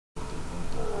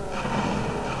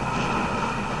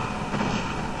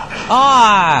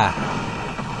Ah!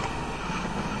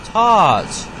 Tart!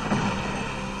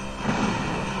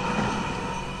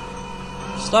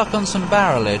 Stuck on some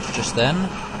barrelage just then.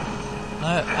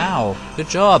 No, ow. Good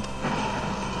job.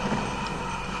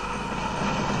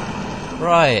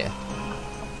 Right.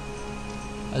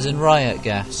 As in riot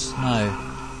gas. No.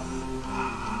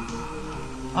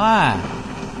 Ah!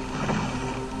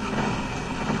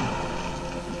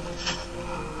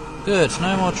 Good,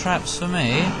 no more traps for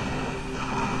me.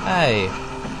 Hey.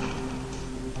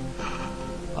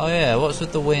 Oh yeah, what's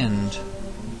with the wind?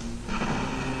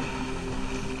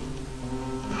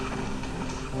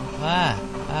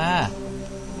 Ah.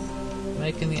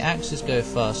 Making the axes go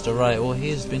faster. Right, well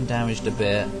he's been damaged a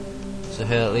bit. So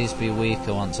he'll at least be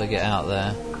weaker once I get out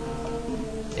there.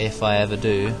 If I ever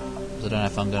do. Because I don't know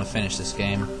if I'm going to finish this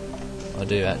game. I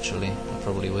do actually. I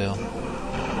probably will.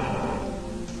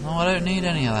 No, I don't need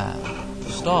any of that.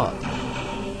 Stop.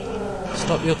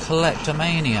 Stop your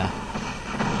collectomania.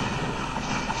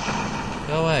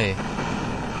 Go away.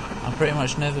 I'm pretty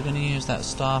much never going to use that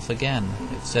staff again.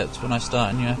 Except when I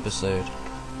start a new episode.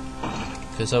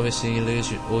 Because obviously you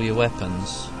lose all your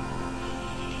weapons.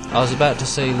 I was about to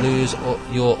say lose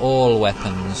your all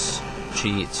weapons.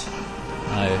 Cheat.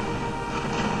 No.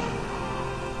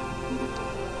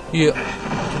 You...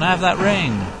 Can I have that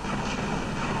ring?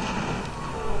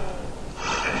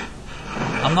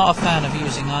 I'm not a fan of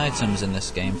using items in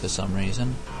this game for some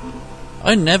reason.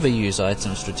 I never use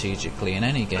items strategically in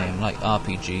any game, like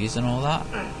RPGs and all that.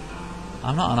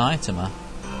 I'm not an itemer.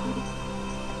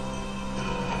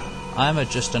 I'm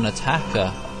just an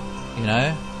attacker. You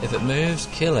know? If it moves,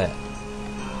 kill it.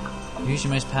 Use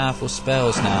your most powerful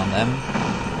spells now and then.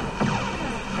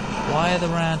 Why the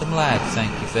random lag?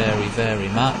 Thank you very, very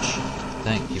much.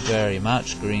 Thank you very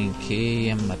much. Green key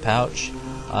in my pouch.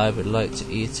 I would like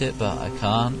to eat it, but I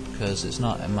can't, because it's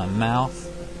not in my mouth.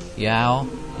 Yow.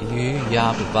 You.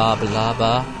 Yabba babba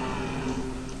labba.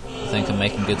 I think I'm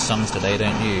making good songs today,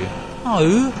 don't you?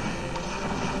 No!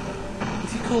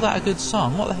 If you call that a good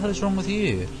song, what the hell is wrong with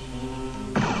you?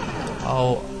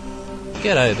 Oh,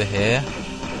 get over here.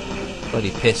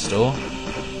 Bloody pistol.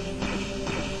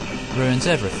 Ruins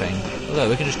everything. Look,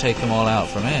 we can just take them all out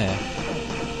from here.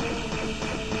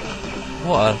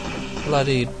 What a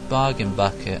bloody bargain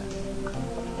bucket.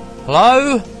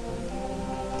 Hello?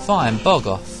 Fine, bog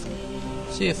off.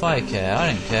 See if I care.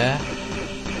 I don't care.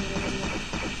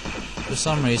 For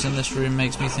some reason this room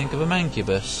makes me think of a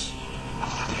mancubus.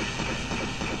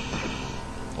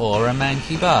 Or a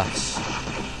manky bus.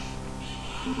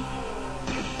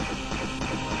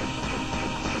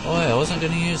 Oh yeah, I wasn't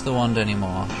going to use the wand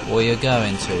anymore. Or you're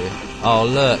going to. Oh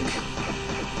look.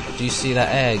 Do you see that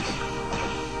egg?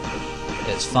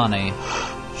 It's funny.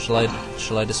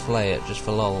 Shall I display it just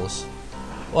for lols?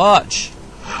 Watch!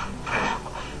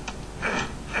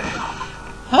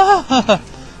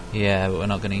 Yeah, but we're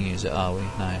not going to use it, are we?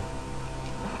 No.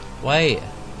 Wait!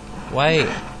 Wait!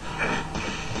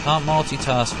 I can't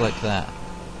multitask like that.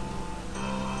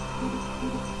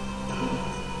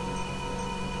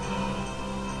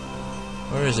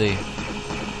 Where is he?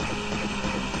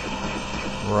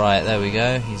 Right, there we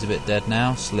go. He's a bit dead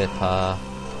now. Slipper.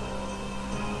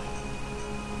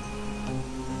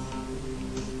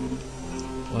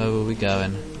 Where were we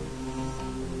going?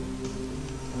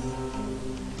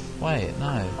 Wait,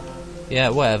 no. Yeah,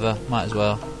 whatever. Might as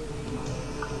well.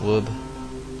 Whoop.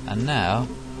 And now,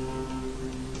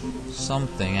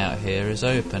 something out here is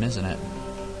open, isn't it?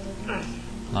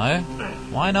 No?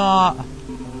 Why not?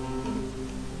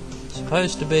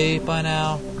 Supposed to be by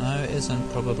now. No, it isn't,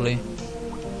 probably.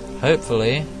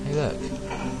 Hopefully. Hey, look.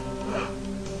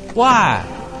 Why?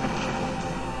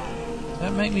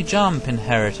 Don't make me jump in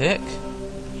Heretic.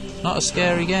 It's not a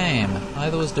scary game.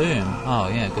 Neither was Doom. Oh,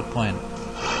 yeah, good point.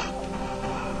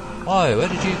 Whoa, where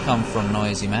did you come from,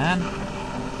 noisy man?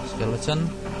 Skeleton.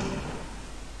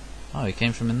 Oh, he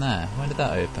came from in there. When did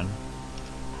that open?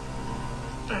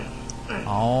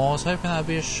 Oh, I was hoping that would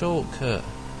be a shortcut.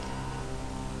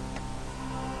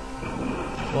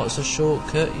 What's a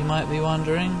shortcut, you might be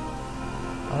wondering?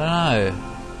 I don't know.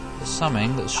 There's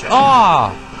something that's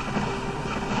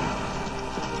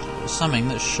There's something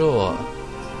that's short.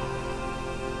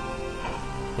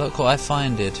 Look what I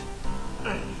finded.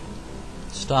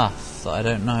 Stuff that I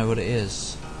don't know what it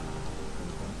is.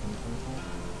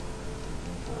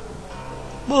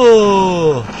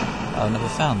 Whoa! I've never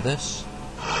found this.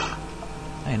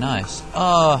 Hey, nice.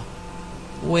 Oh,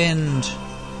 wind.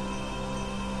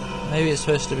 Maybe it's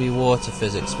supposed to be water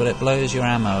physics, but it blows your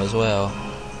ammo as well,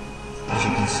 as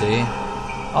you can see.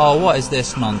 Oh, what is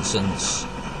this nonsense?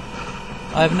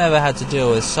 I've never had to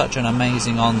deal with such an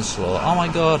amazing onslaught. Oh my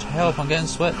god, help, I'm getting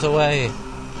swept away.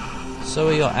 So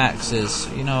are your axes.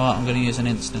 You know what, I'm going to use an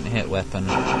instant hit weapon.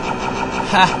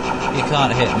 Ha! You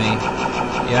can't hit me.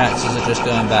 Your axes are just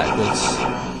going backwards.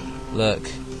 Look,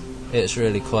 it's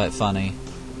really quite funny.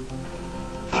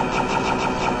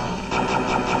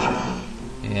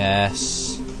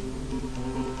 Yes.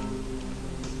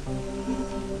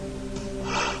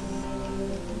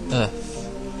 Ugh.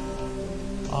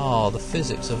 Oh, the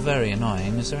physics are very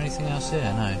annoying. Is there anything else here?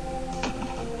 No.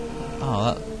 Oh,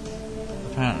 that...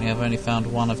 Apparently I've only found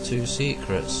one of 2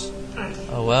 secrets.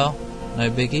 Oh well, no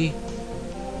biggie.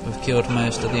 We've killed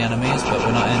most of the enemies, but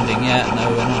we're not ending yet. No,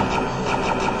 we're not.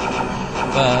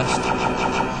 First,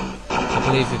 I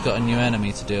believe we've got a new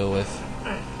enemy to deal with.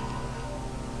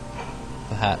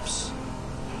 Perhaps.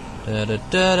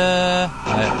 Da-da-da-da!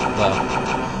 No, well...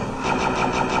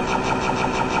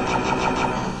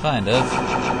 Kind of.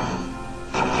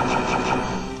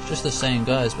 Just the same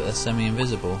guys, but they're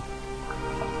semi-invisible.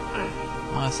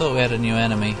 I thought we had a new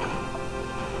enemy.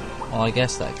 Well, I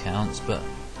guess that counts, but...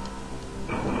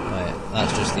 Wait,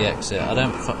 that's just the exit. I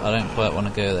don't quite want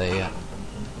to go there yet.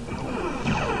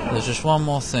 There's just one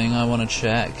more thing I want to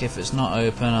check. If it's not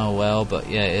open, oh well, but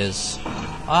yeah, it is.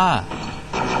 Ah!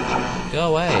 Go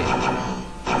away!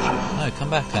 No, come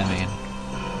back, I mean.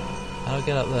 How do I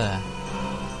get up there?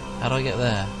 How do I get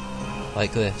there?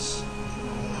 Like this.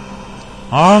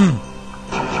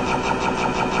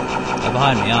 They're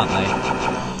behind me, aren't they?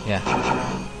 Yeah.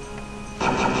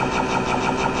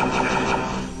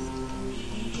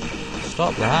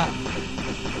 Stop that.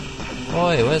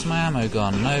 Oi, where's my ammo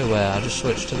gone? Nowhere. I just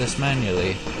switched to this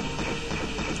manually.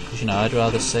 Because, you know, I'd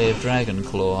rather save Dragon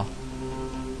Claw.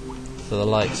 For the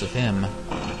likes of him.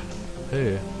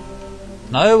 Who?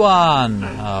 No one!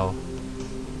 Oh.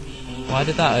 Why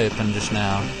did that open just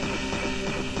now?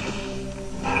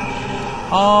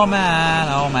 Oh man,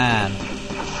 oh man.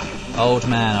 Old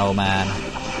man, old man.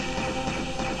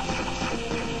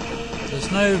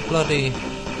 There's no bloody...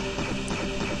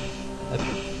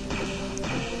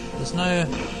 There's no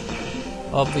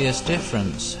obvious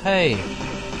difference. Hey!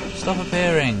 Stop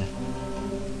appearing!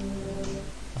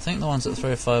 I think the ones that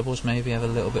throw fireballs maybe have a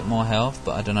little bit more health,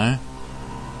 but I don't know.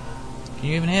 Can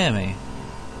you even hear me?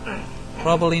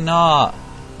 Probably not.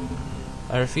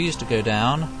 I refuse to go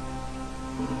down.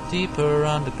 Deeper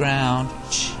underground.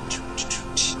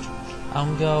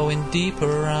 I'm going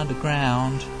deeper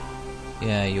underground.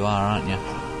 Yeah, you are, aren't you?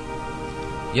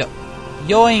 Yep.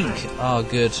 Yoink! Oh,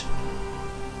 good.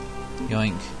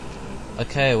 Yoink.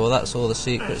 Okay, well that's all the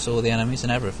secrets, all the enemies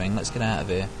and everything. Let's get out of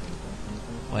here.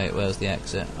 Wait, where's the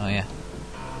exit? Oh, yeah.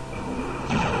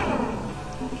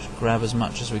 Just grab as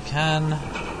much as we can.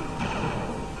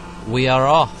 We are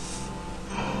off.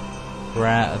 We're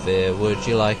out of here. Would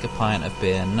you like a pint of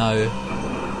beer? No.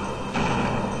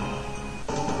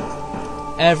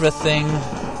 Everything.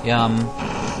 Yum.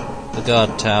 The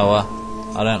guard tower.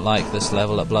 I don't like this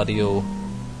level at bloody all.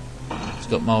 It's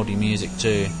got mouldy music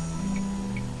too.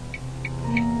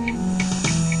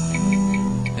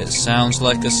 It sounds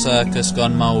like a circus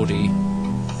gone mouldy.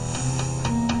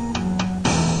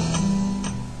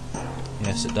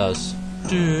 Yes, it does.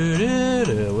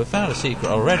 We found a secret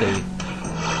already.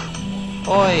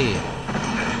 Oi!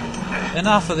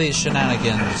 Enough of these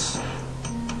shenanigans.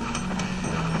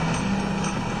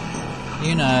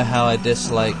 You know how I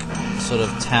dislike sort of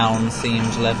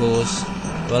town-themed levels.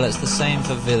 Well, it's the same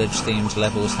for village-themed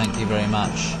levels, thank you very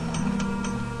much.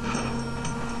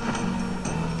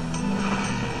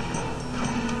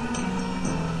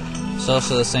 It's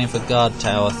also the same for guard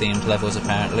tower-themed levels,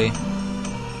 apparently.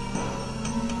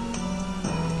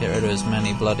 Get rid of as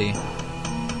many bloody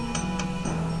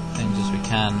things as we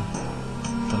can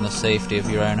from the safety of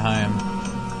your own home.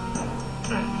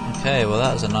 Okay, well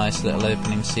that was a nice little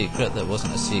opening secret that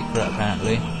wasn't a secret,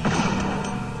 apparently.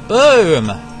 Boom!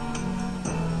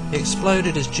 He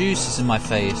exploded his juices in my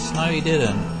face. No, he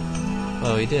didn't.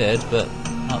 Well, he did, but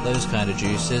not those kind of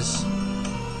juices.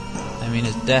 I mean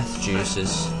his death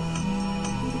juices.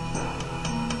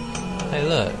 Hey,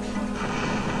 look.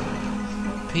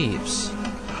 Peeps.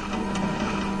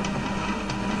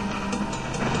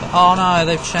 Oh no,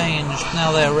 they've changed.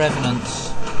 Now they're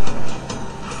revenants.